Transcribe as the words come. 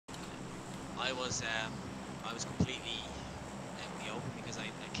I was completely out in the open because I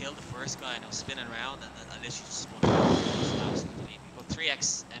killed the first guy and I was spinning around and I literally just spun around. Just absolutely. But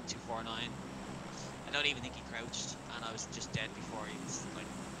 3x M249. I don't even think he crouched, and I was just dead before he was like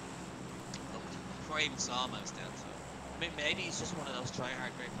looked. Before I even saw him, I was dead. So maybe he's just one of those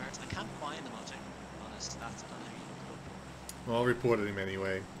try-hard great parts. I can't find him. I'll check on his stats. I don't know how you look it up. Well, I reported him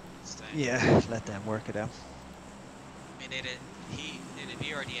anyway. Yeah, let them work it out. I mean, he did a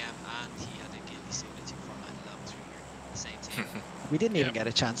BRDM and he had a guilty suit at 249 level 3 here. The same team. We didn't even get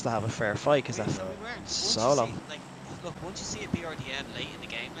a chance to have a fair fight because that we weren't. solo. Once you see a BRDM late in the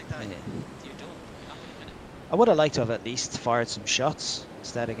game like that, you're done. You're not going to win it. I would have liked to have at least fired some shots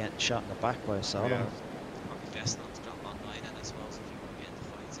instead of getting shot in the back by a solo. Yeah. Probably best not to drop online, and I suppose if you want to get into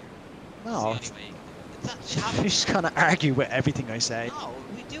fights here. No, it's the only way you can do it. you're just gonna argue with everything I say. No,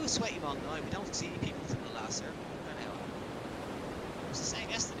 we do a sweaty long night. We don't see people until the last circle. It was the same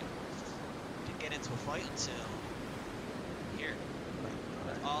yesterday. We didn't get into a fight until here.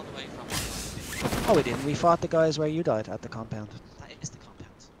 All the way from Oh, we didn't. We fought the guys where you died at the compound. That is the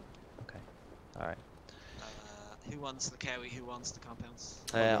compound. Okay. Alright. Who wants the Cowie? Who wants the compounds?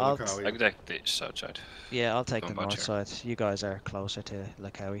 I'll I could take the south side. Yeah, I'll take the Don't north butcher. side. You guys are closer to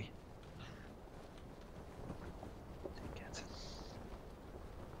Lakawi.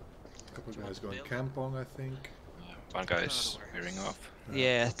 A couple of guys going campong, I think. One guy's veering off.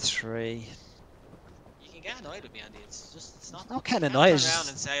 Yeah, 3. You can get annoyed with me, Andy. It's not. Not kinda you can't nice. Turn around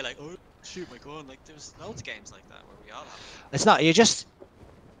and say like, "Oh, shoot my gun!" Like there's loads of games like that where we all have. It's not. You just.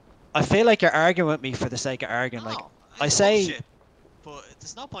 I feel like you're arguing with me for the sake of arguing. No, Like it's I say, bullshit, but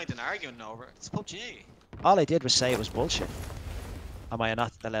there's no point in arguing over it. It's PUBG. all I did was say it was bullshit. Am I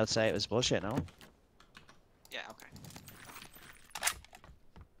not allowed to say it was bullshit? No. Yeah. Okay.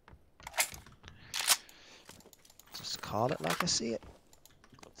 Just call it like I see it.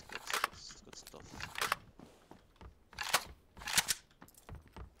 Good stuff.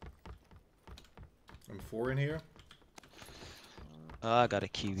 I'm 4 in here. Oh, I got a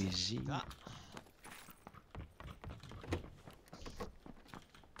QVZ. That.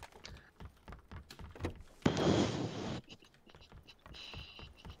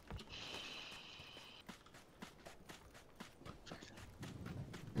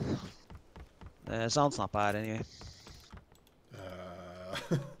 Zone's not bad anyway.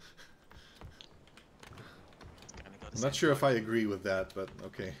 I'm not sure if I agree with that, but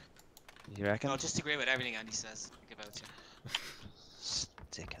okay. You reckon? No, just agree with everything Andy says about you.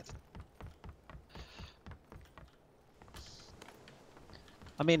 Dickhead.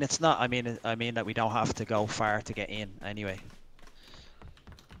 I mean, it's not. I mean that we don't have to go far to get in anyway.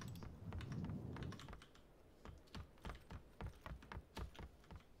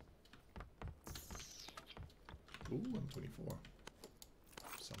 Ooh, I'm 24.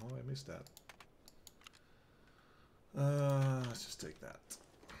 Somehow I missed that. Let's just take that.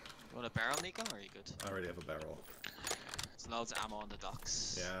 You want a barrel, Nico, or are you good? I already have a barrel. There's loads of ammo on the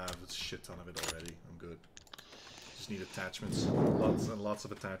docks. Yeah, I have a shit ton of it already. I'm good. Just need attachments. Lots and lots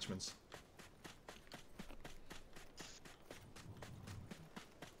of attachments.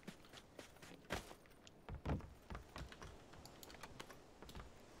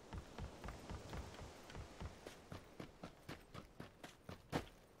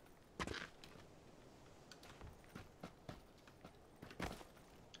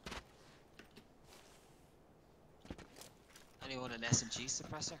 Anyone an SMG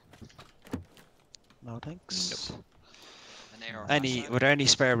suppressor? No thanks. Nope. An AR Were there any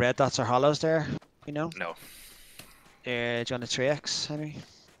spare red dots or hollows there? You know? No. Do you want a 3x, Henry?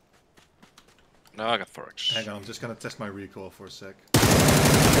 No, I got 4x. Hang on, I'm just gonna test my recoil for a sec.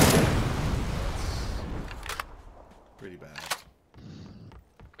 Pretty bad.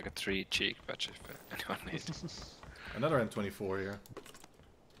 I got 3 cheek patches if anyone needs. Another M24 here.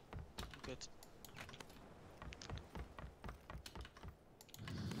 Good.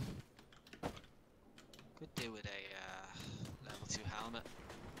 Could do with a level 2 helmet.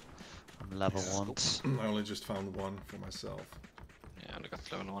 I'm level 1. I only just found one for myself. Yeah, I only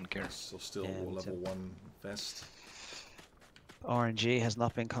got level 1 gear. So still Yeah, me level too. 1 vest. RNG has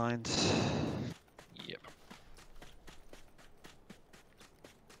not been kind. Yep.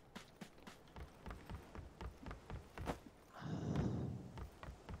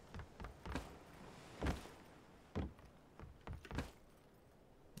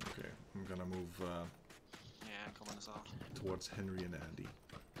 Okay, I'm gonna move Yeah, I'm coming as well. towards Henry and Andy.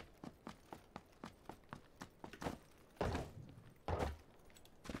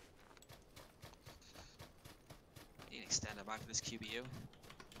 Need to extend it back to this QBU.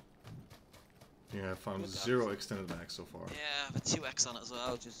 Yeah, I found Good 0 extended max so far. Yeah, but 2x on it as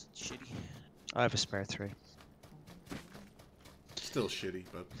well, just shitty. I have a spare 3. Still shitty,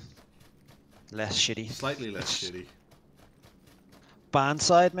 but Less shitty. slightly less shitty. Band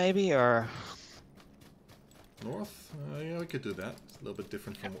side maybe, or North? Yeah, we could do that. It's a little bit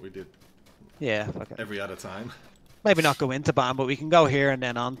different from what we did yeah, okay. every other time. Maybe not go into band, but we can go here and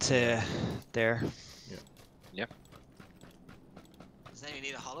then on to there. Does anyone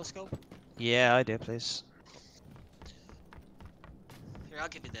need a hollow scope? Yeah, I do, please. Here, I'll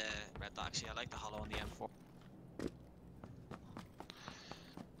give you the red dot. Actually, I like the hollow on the M4.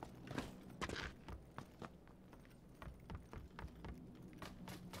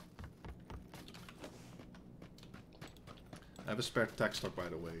 I have a spare tack stock, by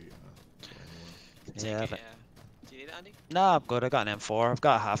the way. For anyone. Yeah, Take but- it, do you need it, Andy? No, I'm good. I got an M4. I've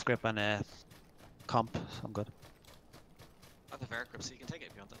got a half grip and a comp. I'm good. I have a vert grip, so you can take it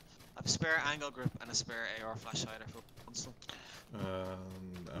if you want it. I have a spare angle grip and a spare AR flash hider for console. I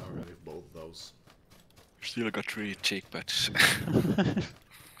already have both of those. Still got 3 cheek patches.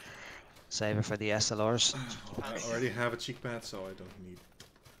 Save it for the SLRs. I already have a cheek pad, so I don't need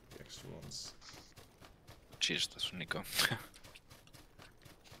the extra ones. Cheers, that's when you go.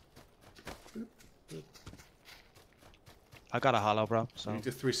 I got a hollow, bro. So So you need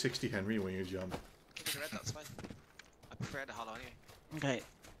the 360 Henry when you jump. Give me the red dot's fine. I prefer the hollow anyway. okay.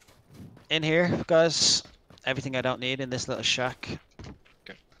 In here, guys. Everything I don't need in this little shack.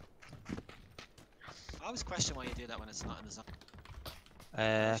 I always question why you do that when it's not in the zone.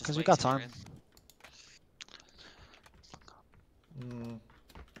 Just Because we wait got till you're time. Mm,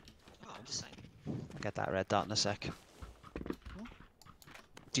 Oh, I'm just saying. Get that red dot in a sec. Do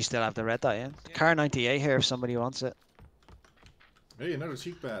you still have the red dot in? Yeah. Car 98 here if somebody wants it. hey, another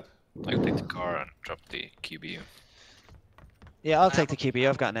cheek pad. I can take the car and drop the QBU. Yeah, I'll I take the have QB.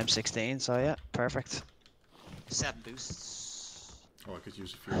 I've got an M16, so yeah, perfect. 7 boosts. Oh, I could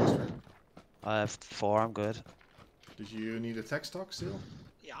use a few extra. I have 4. I'm good. Did you need a tech stock still?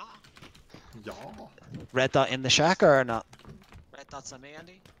 Yeah. Yeah. Red dot in the shack or not? Red dots on me,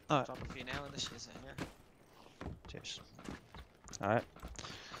 Andy. Alright. Drop a few now in this shit in here. Cheers. Alright.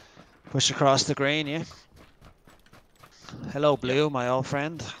 Push across the green, yeah. Hello, Blue, my old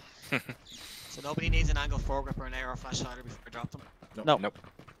friend. So nobody needs an angle foregrip or an AR flash hider before I drop them. No. Nope.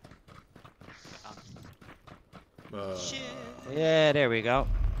 Shit. Yeah, there we go.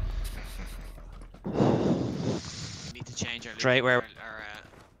 We need to change our loot. Straight where-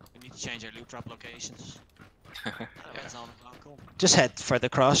 we need to change our loot drop locations. That's all. Oh, cool. Just head for the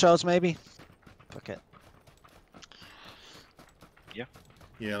crossroads, maybe. Fuck it.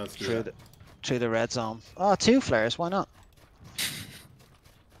 Yeah, let's do Through that. through the red zone. Oh, 2 flares. Why not?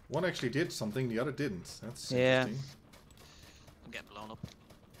 One actually did something, the other didn't. That's Yeah. interesting. I'm getting blown up.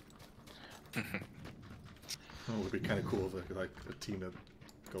 Oh, it would be kind of cool if like a team that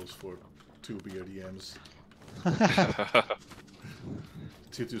goes for 2 BRDMs.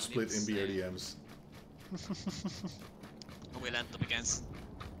 2 split in BRDMs. And we'll end up against.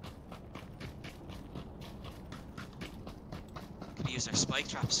 Could use our spike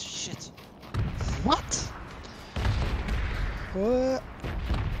traps. Shit. What? What?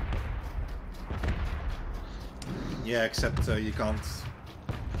 Yeah, except you can't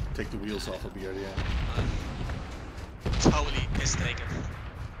take the wheels off a BRDM. Totally mistaken.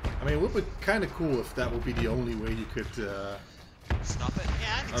 I mean, it would be kind of cool if that would be the only way you could Stop it.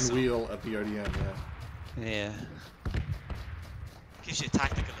 Yeah, I think so. unwheel a BRDM, yeah. Yeah. Gives you a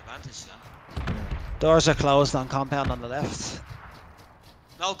tactical advantage then. Doors are closed on compound on the left.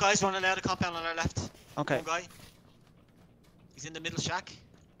 No, guys running out of compound on our left. Okay. One guy. He's in the middle shack.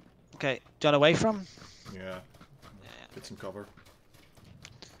 Okay. Do you want away from? Yeah, Yeah, get some cover.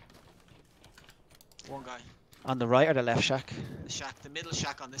 one guy. On the right or the left shack? The shack, the middle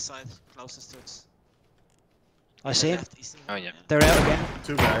shack on this side, closest to us. I see him. Left, he's in Oh, there, yeah. They're out again.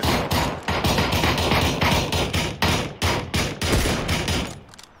 2 guys.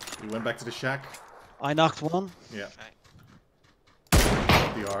 We went back to the shack. I knocked one. Yeah,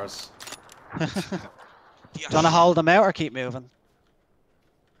 Okay. the R's. Do you want to hold them out or keep moving?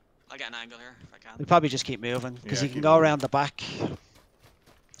 I'll get an angle here if I can. We probably just keep moving because Yeah, you can keep go moving. around the back.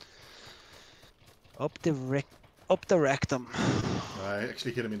 Up the rectum. I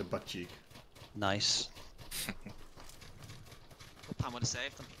actually hit him in the butt cheek. Nice. I would have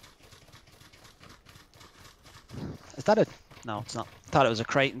saved them. Is that a? No, it's not. Thought it was a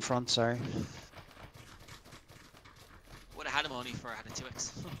crate in front. Sorry. Would have had him only for I had a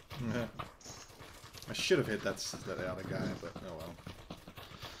 2x. Yeah. I should have hit that other guy, but oh well.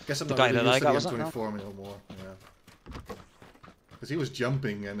 Guess I'm The not guy really that I used got, to was the it? No? M24 no more. Yeah. Because he was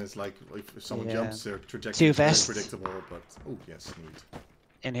jumping, and it's like if someone Yeah. jumps, their trajectory Two is very vests. predictable. But oh yes, neat.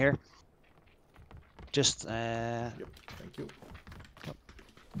 In here. Just Yep, thank you.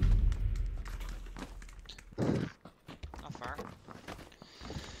 Not far.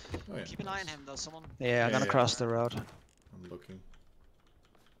 Oh yeah. Keep an eye on him though, someone. yeah, I'm Yeah, gonna yeah. cross the road. I'm looking.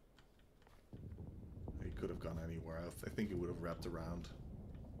 He could have gone anywhere. I think he would have wrapped around.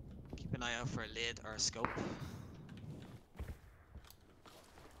 Keep an eye out for a lid or a scope.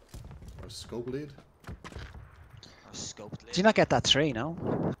 Or a scope lead. Or a scoped lid. Did you not get that 3? No.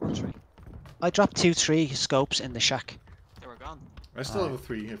 What tree? I dropped 3 scopes in the shack. They were gone. I still have Alright. a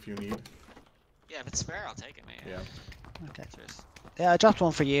 3 if you need. Yeah, if it's spare, I'll take it, mate. Yeah. Okay. Cheers. Yeah, I dropped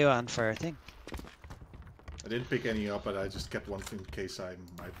one for you and for a thing. I didn't pick any up, but I just kept one in case I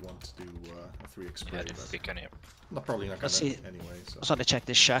might want to do a 3x spray. Yeah, I didn't but pick any up. I'm probably not Let's gonna see. anyway. So. I just want to check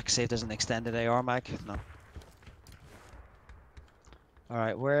this shack, see if there's an extended AR mag. No.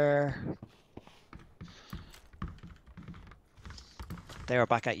 Alright, where... They are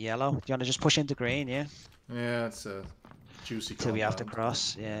back at yellow. Do you want to just push into green, yeah? Yeah, it's a juicy Till we have to compound.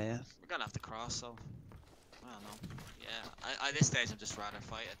 cross, yeah. We're gonna have to cross, so I don't know. Yeah, at this stage, I'd just rather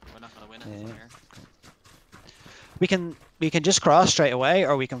fight it. We're not gonna win it from Yeah. here. We can just cross straight away,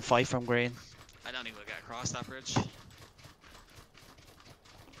 or we can fight from green. I don't think we'll get across that bridge.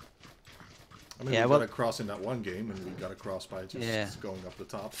 I mean, Yeah, we well- got across in that one game, and we got across by just Yeah. going up the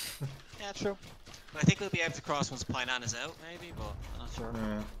top. Yeah, true. But I think we'll be able to cross once Painan is out, maybe, but I'm not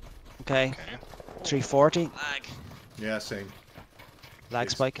sure. Okay, Okay. 340. Lag. Yeah, same. Lag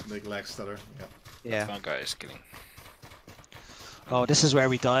Big- spike. Big lag stutter. Yeah. Yeah. One guy is killing. Oh, this is where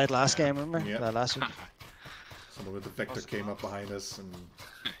we died last game, remember? Yeah. Last week. Someone with the vector Cross came the up behind us and.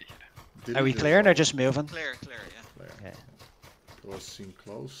 Are we clearing or just moving? Clear, yeah. Clear. Yeah. Doors seem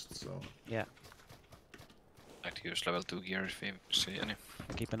closed, so. Like to use level 2 gear if you see any.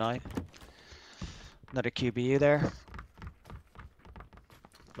 Keep an eye. Another QBU there.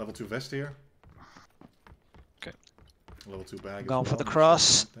 Level 2 vest here. Okay. Level 2 bag. as Going for well, the just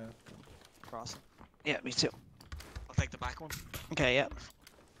cross. like that. Cross. Yeah, me too. I'll take the back one. Okay, yeah.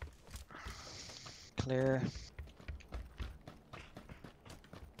 Clear.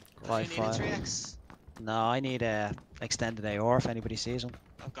 Do Five, you need a five. 3x? No, I need a extended AR if anybody sees them.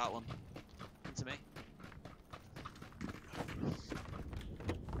 I've got one. Into me.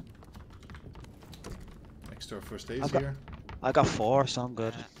 Next to our first aid I've got- here. I got 4, so I'm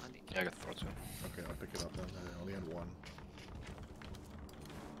good. I need- Yeah, I got 4 too. Okay, I'll pick it up then. I only had 1.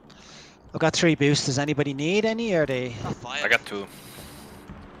 I've got 3 boosts. Does anybody need any, or they? Got 5. I got 2.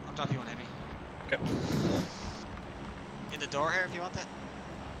 I'll drop you one heavy. Okay. In the door here if you want it.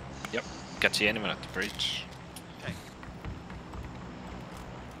 Can see anyone at the bridge. Okay.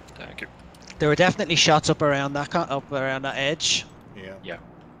 Thank you. There were definitely shots up around that edge Yeah. Yeah.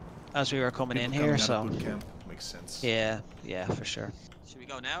 as we were coming in People here. coming out of So boot camp makes sense. yeah, for sure. Should we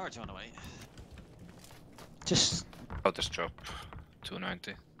go now or do you want to wait? Just I'll just drop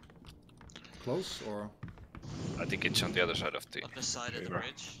 290. Close or? I think it's on the other side of the On this side of the river.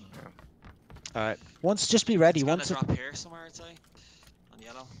 bridge. all right. Once, just be ready. It's gonna Once. It, drop here somewhere, I'd say. On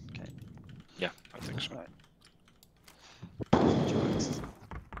yellow. Yeah, I think so. Alright. Drugs.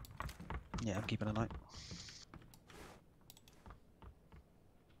 Yeah, I'm keeping an eye.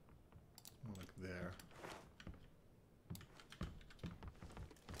 Like there.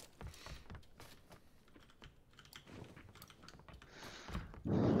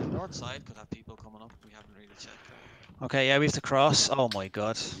 North side could have people coming up. We haven't really checked. Okay, yeah, we have to cross. Oh my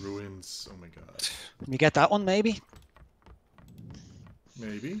god. Ruins. Oh my god. Can we get that one, maybe?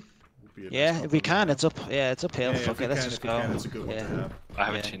 Maybe. Would be a nice Yeah, if we compliment. can, it's up. Yeah, it's uphill. Yeah, Fuck if we it, let's can, just if we go. can, it's a good one Yeah. to have. I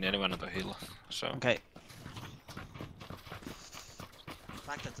haven't Yeah. seen anyone on the hill, so Okay.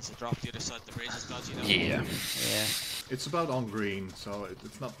 The fact that there's a drop the other side of the bridge is dodgy though. yeah. Yeah. It's about on green, so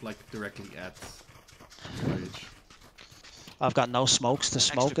it's not like directly at the bridge. I've got no smokes to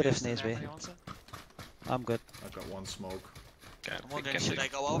Extra smoke it if boost in needs there be. if anyone wants it. I'm good. I've got 1 smoke. Can't I'm pick wondering, should I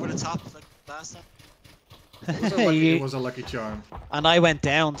anything. go over the top like last time? It was a lucky, You- it was a lucky charm. and I went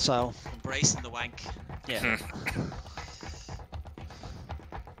down, so Embracing the wank. yeah.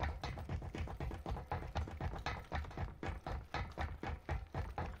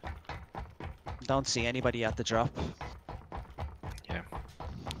 Don't see anybody at the drop. Yeah.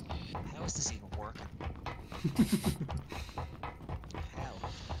 How is this even working? How?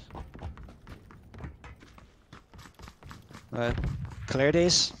 Right. Clear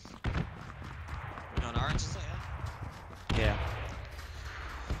these. We're going orange, is it? Yeah. Yeah.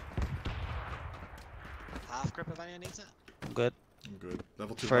 Half grip if anyone needs it. I'm good. I'm good.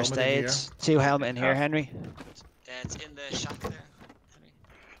 Level 2 First helmet in here. aids. 2 helmet in here, Yeah. Henry. It's in the shack there. Henry.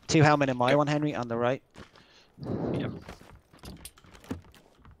 2 helmet in my Yep. one, Henry, on the right. Yep.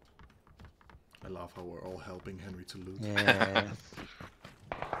 I love how we're all helping Henry to loot. Yeah.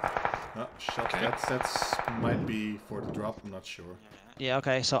 Oh, shot. Okay. That's might be for the drop. I'm not sure. Yeah. Yeah,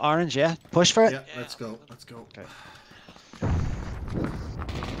 okay, so orange, yeah. Push for it. Yeah, Yeah, let's I'm go. good. Let's go. Okay.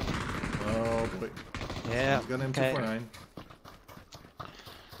 Oh boy. Yeah. He's got an Okay. M249.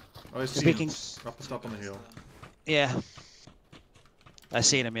 Oh, I see we him. can- Up the top on the hill. Yeah. I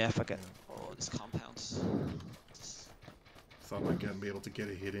seen him, yeah, fuck it. Oh, this compound. Thought I might be able to get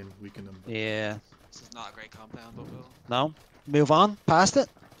a hit in, weaken him. But Yeah. This is not a great compound, but we'll... No? Move on? Past it?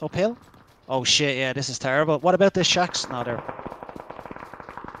 Uphill? Oh shit, yeah, this is terrible. What about this shacks? No, they're...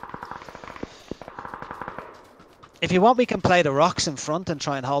 If you want, we can play the rocks in front and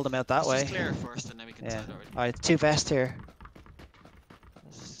try and hold them out that Let's way. just clear it first, and then we can Yeah. decide what we're Alright, 2 vests here.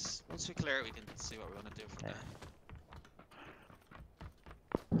 Once we clear it, we can see what we're gonna do from Yeah.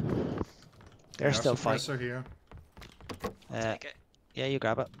 there. They're still fighting. suppressor here. Take it. Yeah, you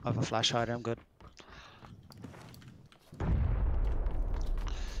grab it. I have a flash hider, I'm good.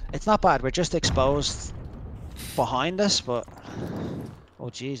 It's not bad, we're just exposed behind us, but... Oh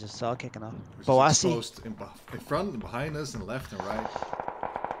Jesus, it's all kicking off. We're just Boassi. exposed in front and behind us and left and right.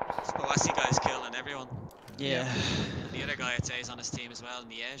 This Boassi guy's killing everyone. Yeah. And the other guy, I'd say, is on his team as well,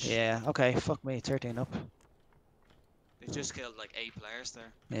 Miege. Yeah, okay, fuck me, 13 up. They've just killed like 8 players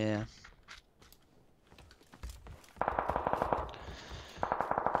there. Yeah.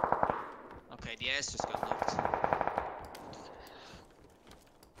 Okay, the A's just got knocked.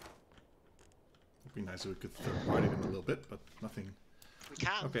 It'd be nice if we could third party them a little bit, but nothing. We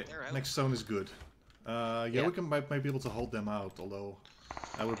can. Okay, They're out. next zone is good. Yeah, Yeah. we might be able to hold them out, although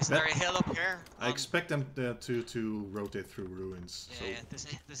I would Is bet there a hill up here? I expect them to rotate through ruins. Yeah, So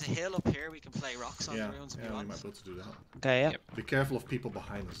yeah. There's a hill up here. We can play rocks on yeah, the ruins if yeah, we we want. might be able to do that. Okay, yeah. Yep. Be careful of people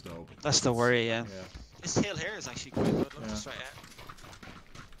behind us, though. That's the worry, yeah. Yeah. This hill here is actually quite good. Look Yeah. just right out.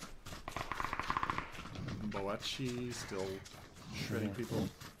 Boachi still shredding Yeah. people.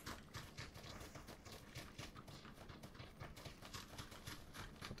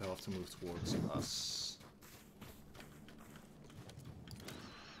 But they'll have to move towards us.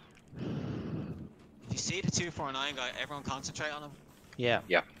 If you see the 249 guy, everyone concentrate on him. Yeah.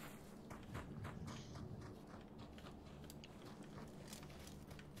 Yeah.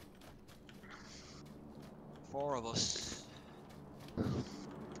 Four of us.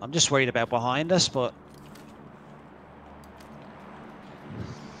 I'm just worried about behind us, but...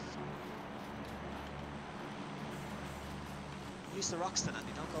 Use the rocks then,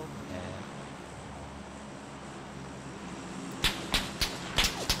 Andy. Don't go. Yeah.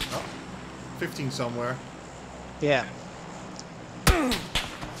 Oh, 15 somewhere. Yeah.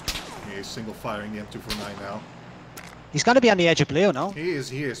 He's single firing the M249 now. He's gonna be on the edge of blue, no? He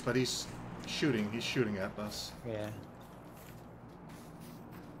is, but he's shooting. He's shooting at us. Yeah.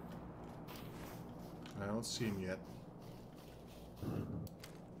 I don't see him yet.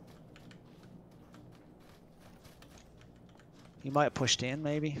 He might have pushed in,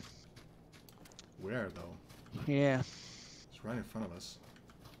 maybe. Where though? Yeah. He's right in front of us.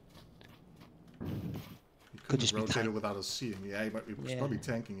 He Could couldn't just be rotate it tank- without us seeing. Yeah, he was Yeah. probably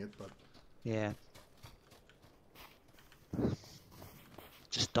tanking it, but Yeah.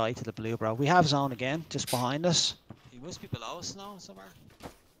 Just die to the blue, bro. We have zone again, just behind us. He must be below us now, somewhere.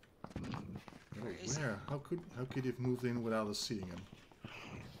 Where is he? where? How could he have moved in without us seeing him?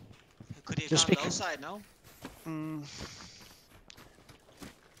 Could he have Just gone pick- low side? No. Mm.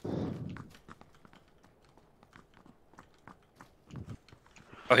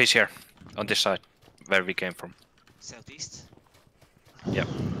 Oh, he's here. On this side. Where we came from. Southeast. Yep.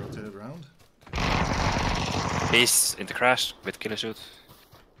 Rotate it around. He's in the crash with killer suit.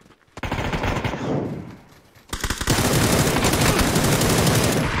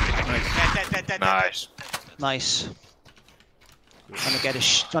 Nice. Dead. Nice. Nice. Trying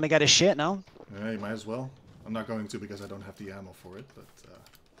to get his shit now. Yeah, you might as well. I'm not going to because I don't have the ammo for it, but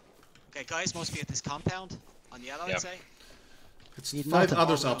Okay, guys must be at this compound on yellow, Yep. I'd say. it's You'd 5 not-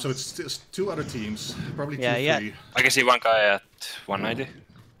 others up, so it's just 2 other teams. Probably 2, Yeah, yeah. 3. I can see one guy at 190.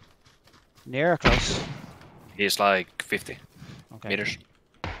 Near or close? He's like 50 Okay. meters.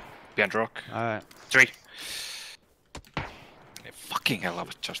 Behind rock. Alright. 3. Fucking hell, I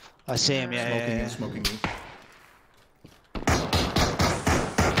was just... I see him, yeah, Smoking yeah, in, yeah. smoking in.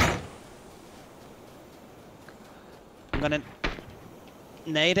 I'm gonna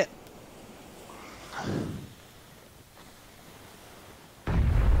nade it.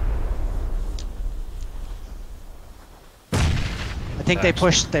 I think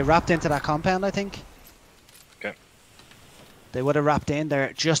they wrapped into that compound, I think. Okay. They would have wrapped in.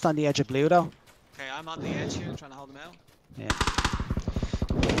 They're just on the edge of blue, though. Okay, I'm on the edge here, trying to hold them out. Yeah.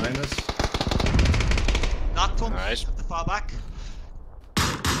 Behind us. Nice. Have to fall back.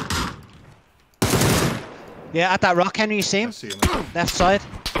 Yeah, at that rock, Henry, you see I him? see him. Left side.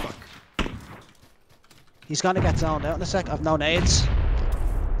 Fuck. He's gonna get zoned out in a sec. I've no nades.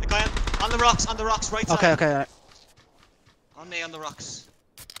 The guy on the rocks, right side. Okay, okay. Right. On me, on the rocks.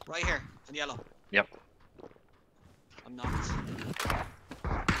 Right here, in yellow. Yep. I'm knocked.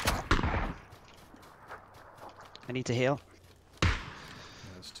 I need to heal. Yeah,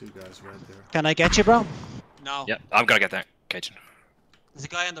 there's two guys right there. Can I get you, bro? No. Yeah, I'm gonna get that, Cajun. There's a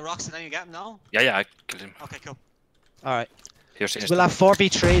guy on the rocks, and then you get him, no? Yeah, I killed him. Okay, cool. All right. Here's We'll have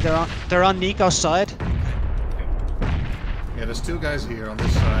 4v3. They're on Nico's side. Yeah, there's two guys here on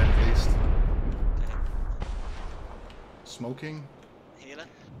this side at least. Okay. Smoking. Healing.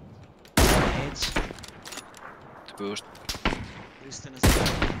 Nades. to boost. Boosting as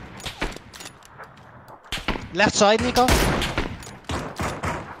well. Left side, Nico.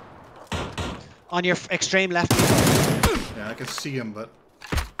 On your extreme left. Yeah, I can see him, but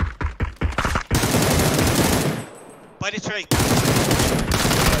By the tree.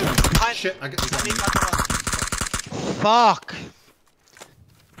 Behind. shit, I got Behind me, got the rock. Fuck.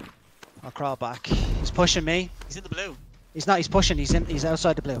 I'll crawl back. He's pushing me. He's in the blue. He's not. He's pushing. He's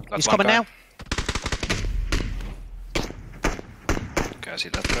outside the blue. That's He's one coming guy. now. Can I see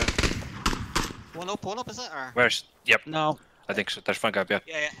that guy? One up, is it? Or? Where's? Yep. No. I think so. There's one guy. Yeah.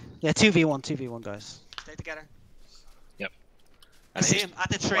 Yeah. Yeah, 2v1, guys. Stay together. I And see he's him at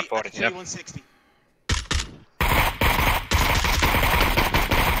the tree. At the 140, tree, yep. 160.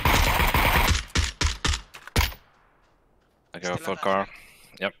 I go Still full on that car. tree.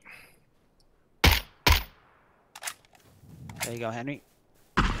 Yep. There you go, Henry.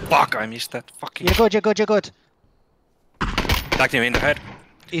 Fuck! I missed that. Fucking. You're good. You're good. You're good. Tagged him in the head.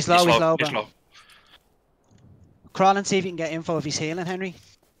 He's low. He's low, He's bro. low. Crawl and see if you can get info if he's healing, Henry.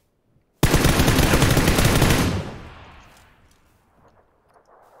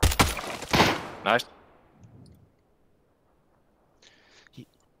 Nice. He-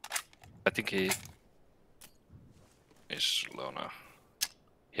 I think he is low now.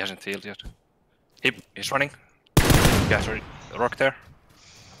 He hasn't healed yet. He's running. Yeah, sorry. The rock there.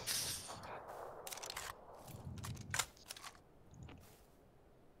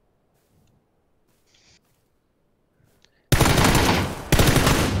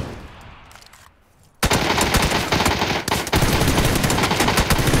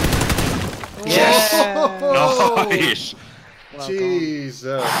 Yeah. Nice. Well done.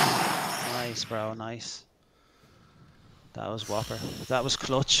 Jesus. Nice, bro. Nice. That was whopper. That was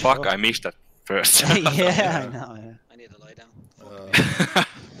clutch. Fuck! I missed that first. Yeah, I know. Yeah. I need to lie down.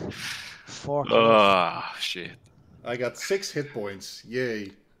 Uh, 4 Oh shit. I got 6 hit points.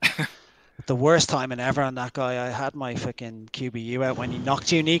 Yay. The worst timing ever on that guy. I had my fucking QBU out when he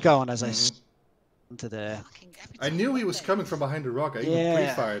knocked you, Nico, and as I into the. Fucking every I time knew he one was day. coming from behind the rock. I even Yeah.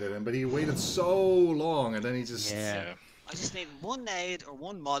 pre-fired at him, but he waited so long, and then he just... Yeah. I just needed one nade or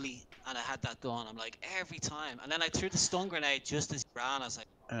one molly, and I had that done. I'm like, every time. And then I threw the stun grenade just as he ran. I was like,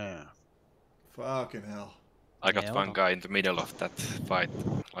 Yeah. Fucking hell. I got Yeah, one well guy in the middle of that fight,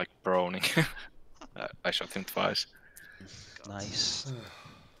 like proning. I shot him twice. Nice.